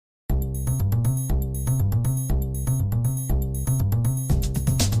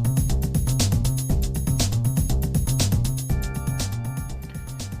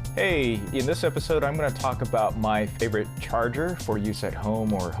Hey, in this episode, I'm going to talk about my favorite charger for use at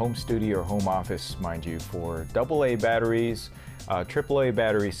home or home studio or home office, mind you, for AA batteries, AAA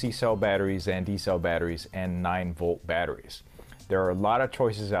batteries, C-cell batteries, and D-cell batteries, and 9-volt batteries. There are a lot of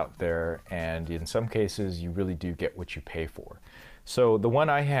choices out there, and in some cases, you really do get what you pay for. So the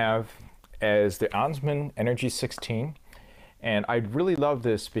one I have is the Anker Energy 16. And I really love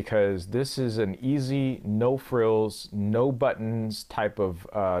this because this is an easy, no frills, no buttons type of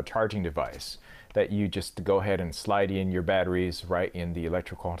charging device that you just go ahead and slide in your batteries right in the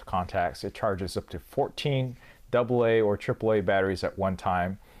electrical contacts. It charges up to 14 AA or AAA batteries at one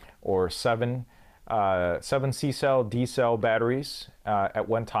time, or seven C-cell, D-cell batteries at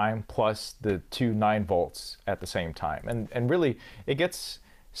one time, plus the two 9 volts at the same time. And really, it gets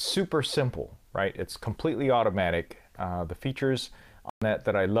super simple, right? It's completely automatic. The features on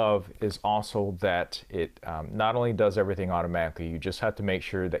that I love is also that it not only does everything automatically, you just have to make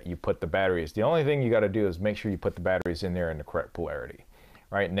sure that you put the batteries. The only thing you got to do is make sure you put the batteries in there in the correct polarity,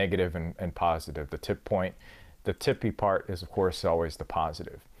 right? Negative and positive. The tip point, the tippy part is of course always the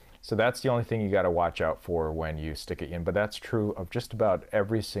positive. So that's the only thing you got to watch out for when you stick it in. But that's true of just about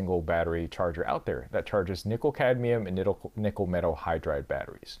every single battery charger out there that charges nickel cadmium and nickel metal hydride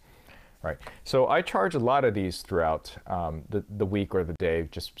batteries. Right. So I charge a lot of these throughout the week or the day,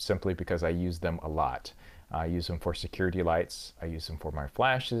 just simply because I use them a lot. I use them for security lights. I use them for my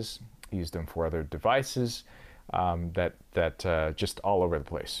flashes. I use them for other devices that just all over the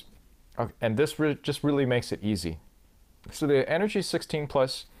place. Okay. And this just really makes it easy. So the Energy 16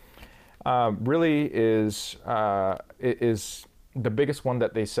 Plus really is the biggest one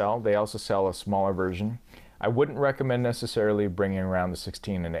that they sell. They also sell a smaller version. I wouldn't recommend necessarily bringing around the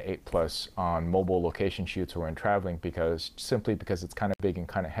 16 and the 8 Plus on mobile location shoots or when traveling, simply because it's kind of big and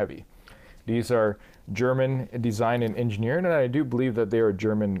kind of heavy. These are German designed and engineered, and I do believe that they are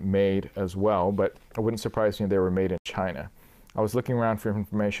German made as well, but it wouldn't surprise me if they were made in China. I was looking around for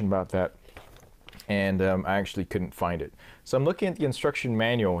information about that, and I actually couldn't find it. So I'm looking at the instruction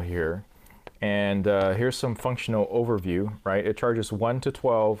manual here, and here's some functional overview, right? It charges 1 to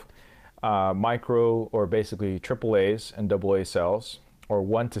 12 micro or basically AAAs and AA cells, or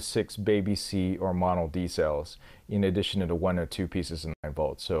 1 to 6 baby C or mono D cells, in addition to the 1 or 2 pieces of 9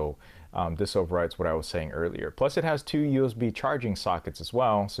 volts. So this overrides what I was saying earlier. Plus it has 2 USB charging sockets as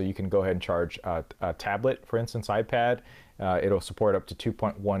well, so you can go ahead and charge a tablet, for instance iPad. It'll support up to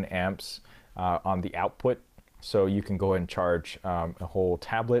 2.1 amps on the output, so you can go ahead and charge a whole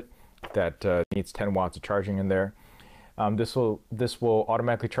tablet that needs 10 watts of charging in there. This will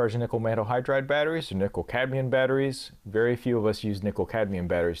automatically charge nickel metal hydride batteries or nickel cadmium batteries. Very few of us use nickel cadmium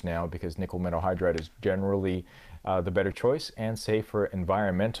batteries now because nickel metal hydride is generally the better choice and safer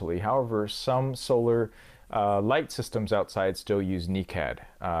environmentally. However, some solar light systems outside still use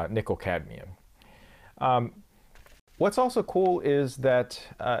nickel cadmium. What's also cool is that,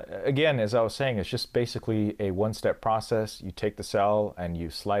 again, as I was saying, it's just basically a one-step process. You take the cell and you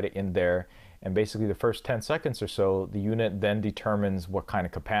slide it in there. And basically the first 10 seconds or so, the unit then determines what kind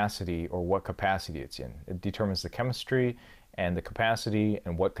of capacity or what capacity it's in. It determines the chemistry and the capacity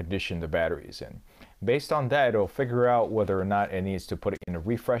and what condition the battery is in. Based on that, it'll figure out whether or not it needs to put it in a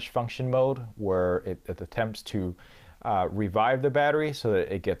refresh function mode, where it attempts to revive the battery so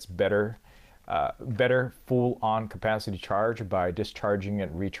that it gets better full-on capacity charge by discharging it,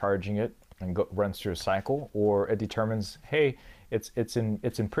 recharging it, and runs through a cycle. Or it determines, hey, it's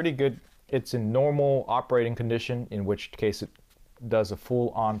in pretty good. It's in normal operating condition, in which case it does a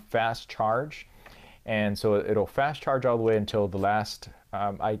full-on fast charge. And so it'll fast charge all the way until the last,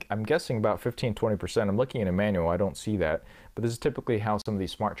 I'm guessing about 15-20%. I'm looking in a manual, I don't see that. But this is typically how some of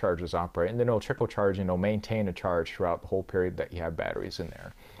these smart chargers operate. And then it'll trickle charge and it'll maintain a charge throughout the whole period that you have batteries in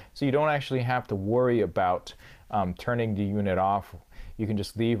there. So you don't actually have to worry about turning the unit off. You can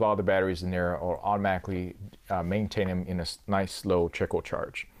just leave all the batteries in there or automatically maintain them in a nice slow trickle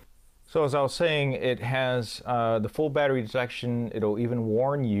charge. So as I was saying, it has the full battery detection. It'll even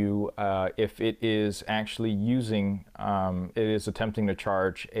warn you if it is actually it is attempting to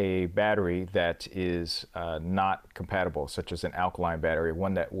charge a battery that is not compatible, such as an alkaline battery,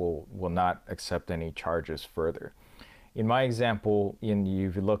 one that will not accept any charges further. In my example, if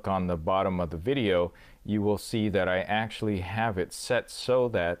you look on the bottom of the video, you will see that I actually have it set so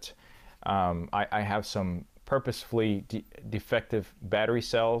that I have some purposefully defective battery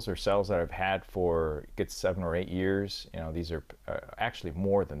cells, or cells that I've had for 7 or 8 years. You know, these are actually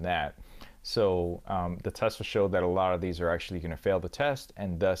more than that. So the test will show that a lot of these are actually going to fail the test,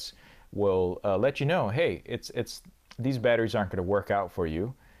 and thus will let you know, hey, these batteries aren't going to work out for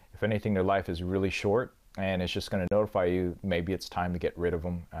you. If anything, their life is really short, and it's just going to notify you maybe it's time to get rid of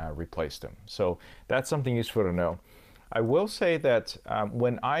them, replace them. So that's something useful to know. I will say that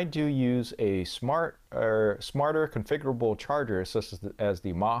when I do use a smarter configurable charger, such as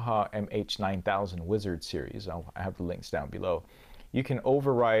the Maha MH9000 Wizard series, I have the links down below, you can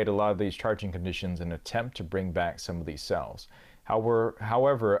override a lot of these charging conditions and attempt to bring back some of these cells.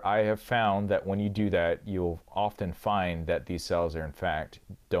 However, I have found that when you do that, you'll often find that these cells are in fact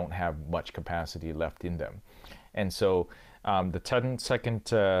don't have much capacity left in them. And so the 10-second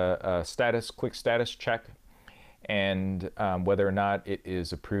quick status check, and whether or not it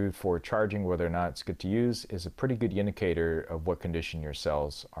is approved for charging, whether or not it's good to use, is a pretty good indicator of what condition your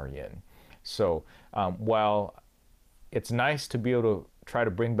cells are in. So while it's nice to be able to try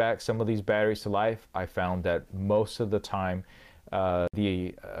to bring back some of these batteries to life, I found that most of the time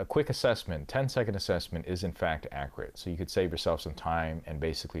the quick assessment, 10-second assessment, is in fact accurate. So you could save yourself some time and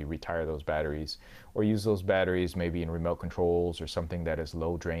basically retire those batteries, or use those batteries maybe in remote controls or something that is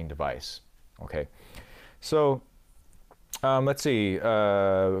low drain device. Okay, so let's see,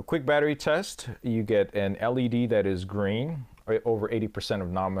 quick battery test. You get an LED that is green, over 80%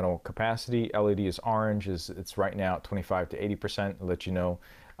 of nominal capacity. LED is orange, it's right now at 25 to 80%. I'll let you know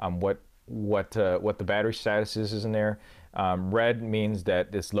what the battery status is in there. Red means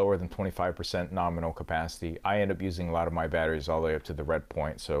that it's lower than 25% nominal capacity. I end up using a lot of my batteries all the way up to the red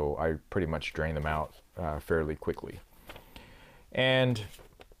point, so I pretty much drain them out fairly quickly. And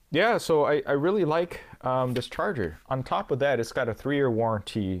yeah, so I really like this charger. On top of that, it's got a 3-year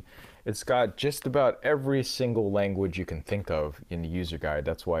warranty. It's got just about every single language you can think of in the user guide.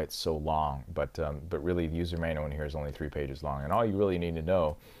 That's why it's so long. But really, the user manual in here is only 3 pages long. And all you really need to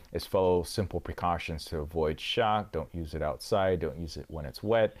know is follow simple precautions to avoid shock. Don't use it outside. Don't use it when it's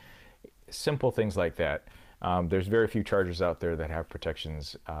wet. Simple things like that. There's very few chargers out there that have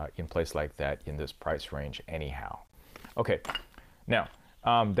protections in place like that in this price range anyhow. Okay, now,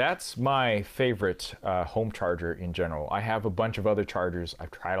 that's my favorite home charger in general. I have a bunch of other chargers.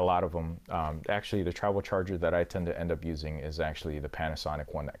 I've tried a lot of them. Actually, the travel charger that I tend to end up using is actually the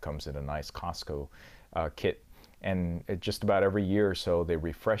Panasonic one that comes in a nice Costco kit. And just about every year or so they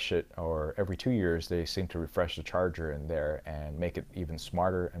refresh it, or every 2 years they seem to refresh the charger in there and make it even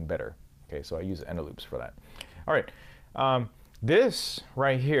smarter and better. Okay, so I use Eneloops for that. All right, this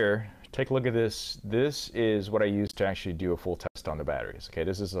right here, take a look at this. This is what I use to actually do a full test on the batteries. Okay,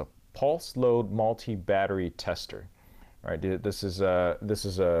 this is a pulse load multi-battery tester. All right, this is a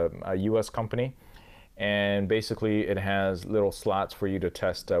US company, and basically it has little slots for you to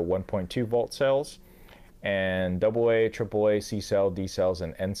test 1.2 volt cells, and AA, AAA, C cell, D cells,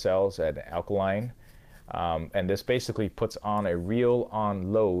 and N cells at alkaline. And this basically puts on a real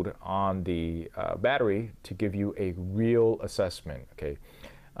on load on the battery to give you a real assessment. Okay.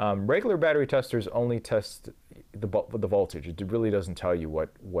 Regular battery testers only test the voltage. It really doesn't tell you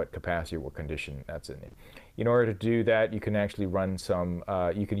what capacity or what condition that's in it. In order to do that, you can actually run some,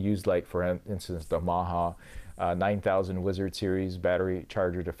 you could use, like, for instance, the Maha 9000 Wizard series battery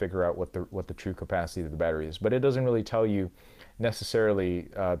charger to figure out what the true capacity of the battery is. But it doesn't really tell you necessarily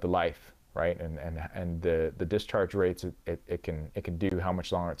the life, right? And the discharge rates it can do, how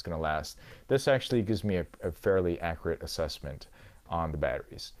much longer it's going to last. This actually gives me a fairly accurate assessment on the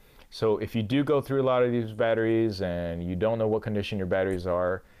batteries. So if you do go through a lot of these batteries and you don't know what condition your batteries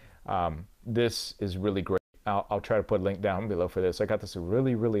are, this is really great. I'll try to put a link down below for this. I got this a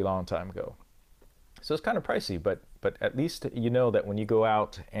really long time ago. So it's kind of pricey, but at least you know that when you go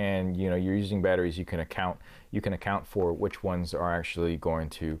out and you're using batteries, you can account for which ones are actually going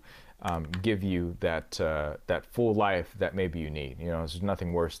to give you that full life that maybe you need. There's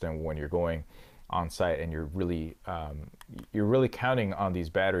nothing worse than when you're going on site and you're really counting on these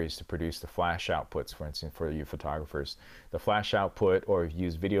batteries to produce the flash outputs, for instance, for you photographers, the flash output, or if you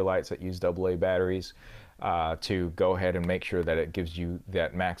use video lights that use AA batteries, to go ahead and make sure that it gives you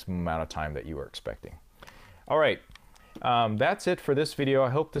that maximum amount of time that you were expecting. All right, that's it for this video. I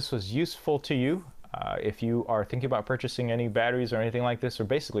hope this was useful to you. If you are thinking about purchasing any batteries or anything like this, or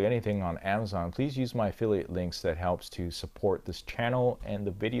basically anything on Amazon, please use my affiliate links. That helps to support this channel and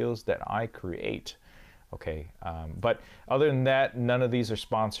the videos that I create. Okay, but other than that, none of these are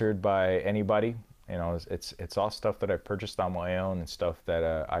sponsored by anybody. It's all stuff that I purchased on my own and stuff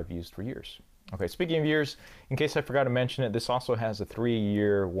that I've used for years. Okay, speaking of years, in case I forgot to mention it, this also has a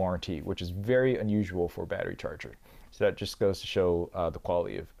 3-year warranty, which is very unusual for a battery charger. So that just goes to show the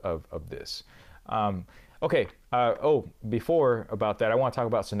quality of this. Okay, before about that, I want to talk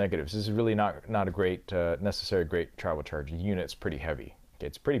about some negatives. This is really not a great, necessarily great travel charger. The unit's pretty heavy. Okay,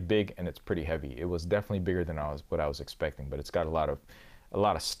 it's pretty big and it's pretty heavy. It was definitely bigger than what I was expecting, but it's got a lot of a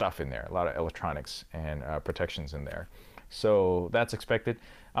lot of stuff in there, a lot of electronics and protections in there. So that's expected.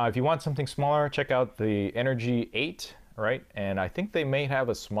 If you want something smaller, check out the Energy 8, right? And I think they may have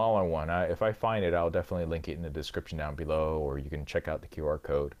a smaller one. If I find it, I'll definitely link it in the description down below, or you can check out the QR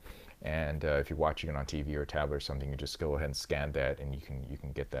code. And if you're watching it on TV or tablet or something, you just go ahead and scan that, and you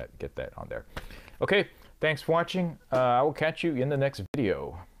can get that on there. Okay, thanks for watching. I will catch you in the next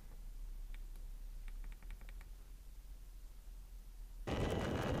video.